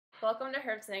Welcome to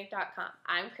HerbSendek.com.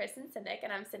 I'm Kristin Sendek,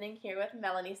 and I'm sitting here with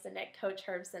Melanie Sendek, Coach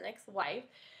Herb Sendek's wife.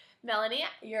 Melanie,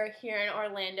 you're here in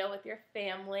Orlando with your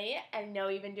family. I know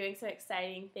you've been doing some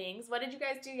exciting things. What did you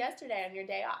guys do yesterday on your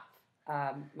day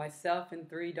off? Myself and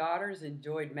 3 daughters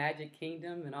enjoyed Magic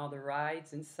Kingdom and all the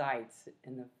rides and sights,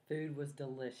 and the food was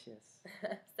delicious.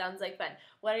 Sounds like fun.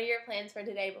 What are your plans for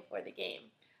today before the game?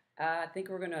 I think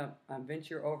we're going to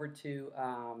venture over to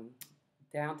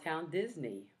downtown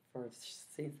Disney for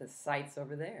see the sights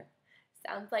over there.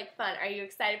 Sounds like fun. Are you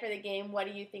excited for the game? What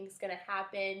do you think is going to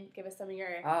happen? Give us some of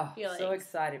your feelings. So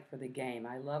excited for the game.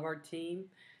 I love our team,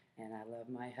 and I love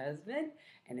my husband,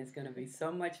 and it's going to be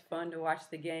so much fun to watch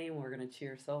the game. We're going to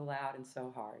cheer so loud and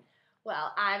so hard.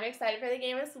 Well, I'm excited for the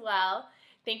game as well.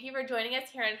 Thank you for joining us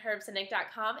here on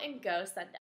HerbSendek.com, and go Sendek.